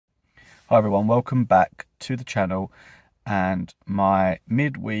Hi everyone, welcome back to the channel and my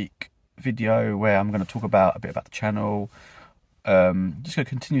midweek video where I'm going to talk about a bit about the channel. Just going to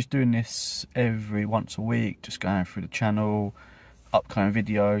continue doing this every once a week, just going through the channel, upcoming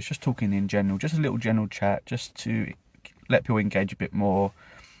videos, just talking in general, just a little general chat, just to let people engage a bit more,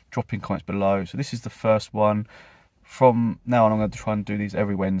 dropping comments below. So this is the first one. From now on I'm going to try and do these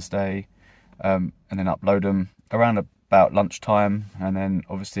every Wednesday and then upload them around about lunchtime, and then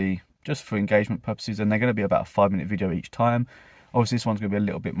obviously just for engagement purposes, and they're going to be about a 5-minute video each time. Obviously this one's going to be a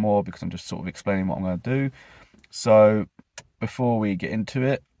little bit more because I'm just sort of explaining what I'm going to do. So before we get into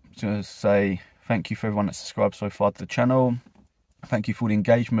it, I'm just going to say thank you for everyone that's subscribed so far to the channel. Thank you for the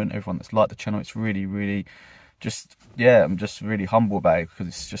engagement, everyone that's liked the channel. It's really just, yeah, I'm just really humble about it because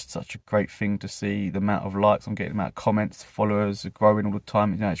it's just such a great thing to see the amount of likes I'm getting, the amount of comments, followers are growing all the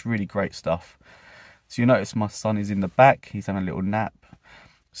time. You know, it's really great stuff. So you notice my son is in the back, he's having a little nap.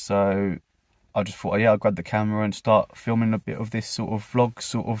 So I just thought, yeah, I'll grab the camera and start filming a bit of this sort of vlog,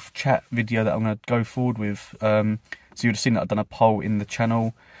 sort of chat video that I'm going to go forward with. So you'd have seen that I've done a poll in the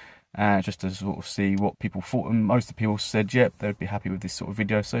channel, just to sort of see what people thought, and most of the people said, yep, they'd be happy with this sort of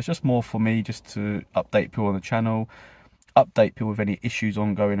video. So it's just more for me just to update people on the channel, update people with any issues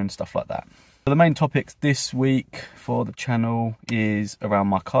ongoing and stuff like that. So the main topics this week for the channel is around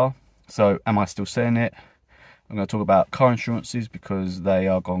my car. So am I still selling it? I'm going to talk about car insurances because they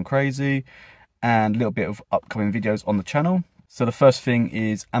are gone crazy, and a little bit of upcoming videos on the channel. So the first thing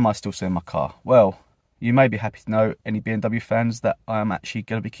is, am I still selling my car? Well, you may be happy to know, any BMW fans, that I'm actually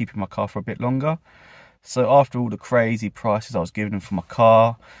going to be keeping my car for a bit longer. So after all the crazy prices I was giving them for my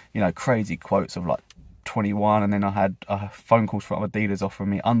car, you know, crazy quotes of like 21, and then I had phone calls from other dealers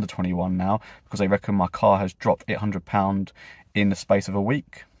offering me under 21 now because they reckon my car has dropped £800 in the space of a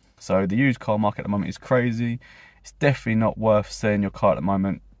week. So the used car market at the moment is crazy. It's definitely not worth selling your car at the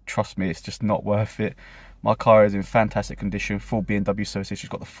moment. Trust me, it's just not worth it. My car is in fantastic condition, full BMW service history.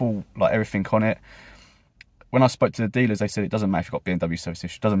 It's got the full, like, everything on it. When I spoke to the dealers, they said it doesn't matter if you've got BMW service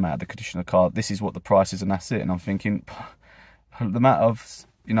history, it doesn't matter the condition of the car. This is what the price is and that's it. And I'm thinking, the amount of,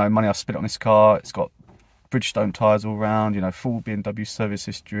 you know, money I spent on this car, it's got Bridgestone tyres all around, you know, full BMW service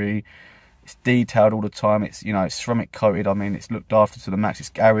history. It's detailed all the time. It's, you know, it's ceramic coated. I mean, it's looked after to the max. It's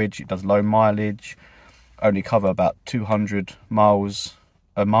garage. It does low mileage. Only cover about 200 miles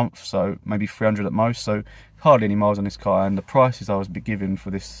a month, so maybe 300 at most. So hardly any miles on this car. And the prices I was given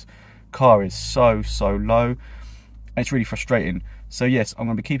for this car is so low. And it's really frustrating. So yes, I'm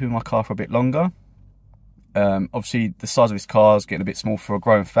going to be keeping my car for a bit longer. Obviously, the size of this car is getting a bit small for a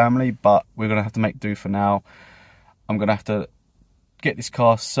growing family, but we're going to have to make do for now. I'm going to have to get this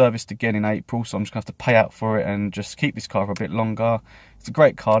car serviced again in April, so I'm just going to have to pay out for it and just keep this car for a bit longer. It's a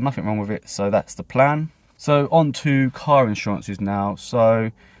great car, nothing wrong with it, so that's the plan. So on to car insurances now. So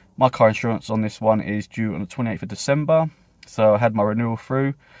my car insurance on this one is due on the 28th of December, so I had my renewal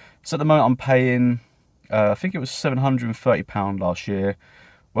through. So at the moment I'm paying, I think it was £730 last year,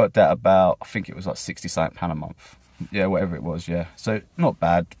 worked out about, I think it was like £60 a month. Yeah, whatever it was, yeah. So not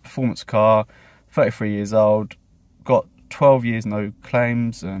bad, performance car, 33 years old, got 12 years no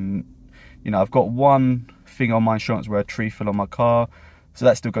claims, and you know, I've got one thing on my insurance where a tree fell on my car, so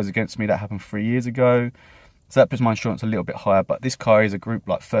that still goes against me. That happened 3 years ago, so that puts my insurance a little bit higher, but this car is a group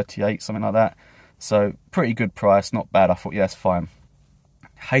like 38, something like that, so pretty good price, not bad. I thought, yeah, that's fine.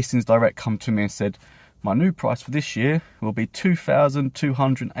 Hastings Direct come to me and said my new price for this year will be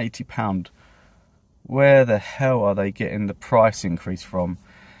 £2,280. Where the hell are they getting the price increase from?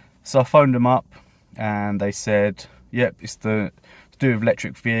 So I phoned them up and they said, yep, it's to do with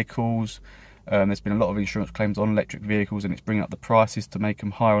electric vehicles. There's been a lot of insurance claims on electric vehicles, and it's bringing up the prices to make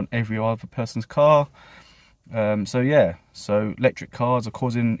them higher on every other person's car. So yeah, so electric cars are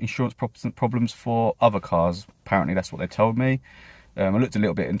causing insurance problems for other cars. Apparently that's what they told me. I looked a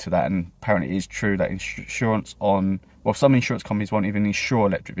little bit into that, and apparently it is true that insurance on, well, some insurance companies won't even insure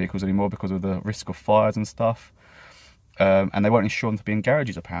electric vehicles anymore because of the risk of fires and stuff. And they won't insure them to be in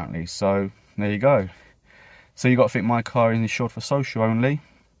garages apparently. So there you go. So you got to think my car is insured for social only.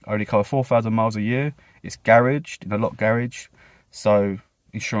 I only cover 4,000 miles a year. It's garaged in a lot garage, so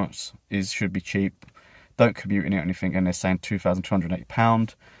insurance should be cheap. Don't commute in it or anything, and they're saying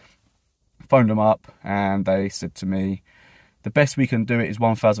 £2,280. Phoned them up and they said to me, the best we can do it is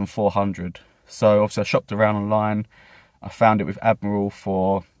 1,400. So obviously I shopped around online. I found it with Admiral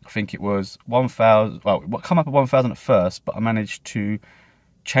for, I think it was 1,000. Well, it come up at 1,000 at first, but I managed to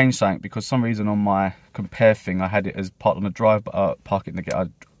change something because some reason on my compare thing I had it as parked on the drive, but I park it in the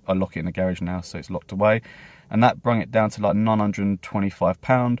I lock it in the garage now, so it's locked away, and that brought it down to like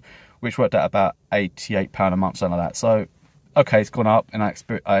 £925, which worked out about £88 a month, something like that. So okay, it's gone up, and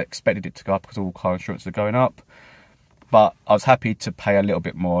I expected it to go up because all car insurances are going up. But I was happy to pay a little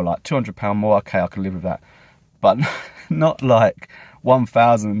bit more, like £200 more. Okay, I can live with that, but not like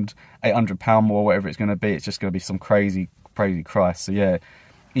 £1,800 more, whatever it's going to be. It's just going to be some crazy price. So yeah,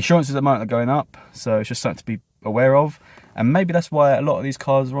 insurances at the moment are going up, so it's just something to be aware of. And maybe that's why a lot of these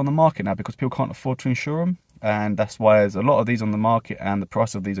cars are on the market now, because people can't afford to insure them, and that's why there's a lot of these on the market and the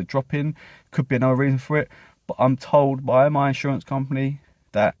price of these are dropping. Could be another reason for it, but I'm told by my insurance company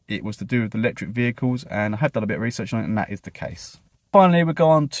that it was to do with electric vehicles, and I have done a bit of research on it, and that is the case. Finally, we'll go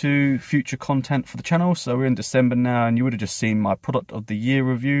on to future content for the channel. So we're in December now, and you would have just seen my product of the year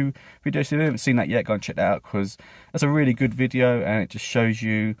review video. So if you haven't seen that yet, go and check that out, because that's a really good video, and it just shows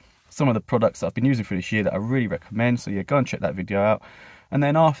you some of the products that I've been using for this year that I really recommend. So yeah, go and check that video out. And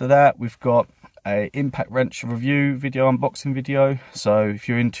then after that, we've got a impact wrench review video, unboxing video. So if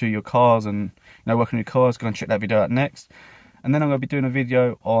you're into your cars and working on your cars, go and check that video out next. And then I'm going to be doing a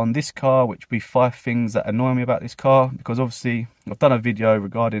video on this car, which will be 5 things that annoy me about this car, because obviously I've done a video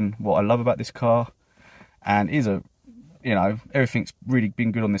regarding what I love about this car, and it is everything's really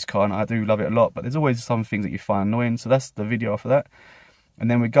been good on this car, and I do love it a lot, but there's always some things that you find annoying. So that's the video after that. And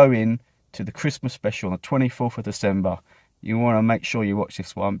then we go in to the Christmas special on the 24th of December. You want to make sure you watch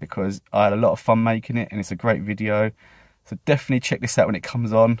this one, because I had a lot of fun making it, and it's a great video. So definitely check this out when it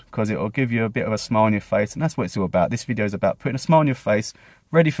comes on, because it will give you a bit of a smile on your face, and that's what it's all about. This video is about putting a smile on your face,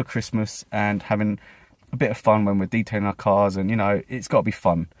 ready for Christmas, and having a bit of fun when we're detailing our cars, and it's got to be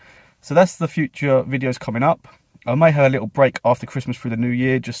fun. So that's the future videos coming up. I may have a little break after Christmas through the new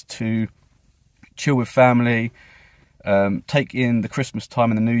year, just to chill with family, take in the Christmas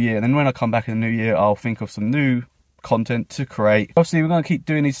time and the new year, and then when I come back in the new year, I'll think of some new content to create. Obviously, we're going to keep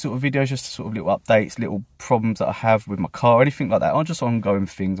doing these sort of videos, just sort of little updates, little problems that I have with my car, anything like that, or just ongoing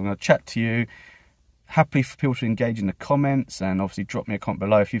things. I'm going to chat to you. Happy for people to engage in the comments, and obviously drop me a comment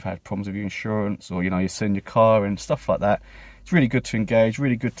below if you've had problems with your insurance, or you're selling your car and stuff like that. It's really good to engage,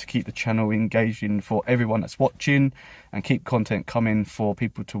 really good to keep the channel engaging for everyone that's watching, and keep content coming for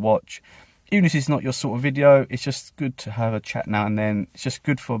people to watch. Even if it's not your sort of video, it's just good to have a chat now and then. It's just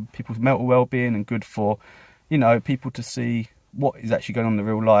good for people's mental well-being, and good for people to see what is actually going on in the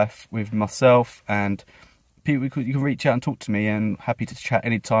real life with myself, and people. You can reach out and talk to me, and happy to chat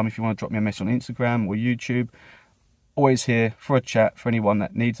anytime. If you want to drop me a message on Instagram or YouTube, always here for a chat for anyone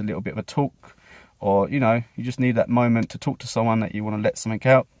that needs a little bit of a talk, or you just need that moment to talk to someone that you want to let something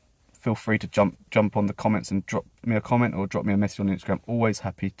out. Feel free to jump on the comments and drop me a comment, or drop me a message on Instagram. Always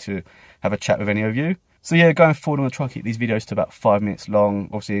happy to have a chat with any of you. So yeah, going forward, I'm going to try and keep these videos to about 5 minutes long.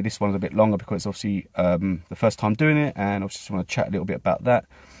 Obviously, this one's a bit longer because it's obviously the first time doing it, and obviously just want to chat a little bit about that.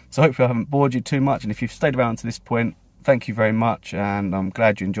 So hopefully I haven't bored you too much, and if you've stayed around to this point, thank you very much, and I'm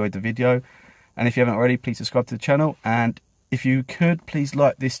glad you enjoyed the video. And if you haven't already, please subscribe to the channel, and if you could, please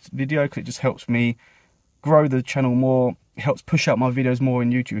like this video, because it just helps me grow the channel more. It helps push out my videos more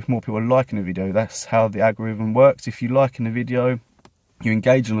on YouTube if more people are liking the video. That's how the algorithm works. If you like in the video, you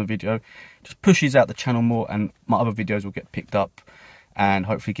engage on the video, just pushes out the channel more, and my other videos will get picked up and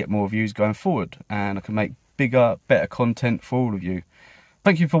hopefully get more views going forward, and I can make bigger, better content for all of you.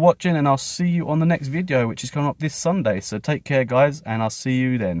 Thank you for watching, and I'll see you on the next video, which is coming up this Sunday. So take care, guys, and I'll see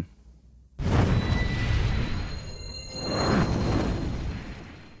you then.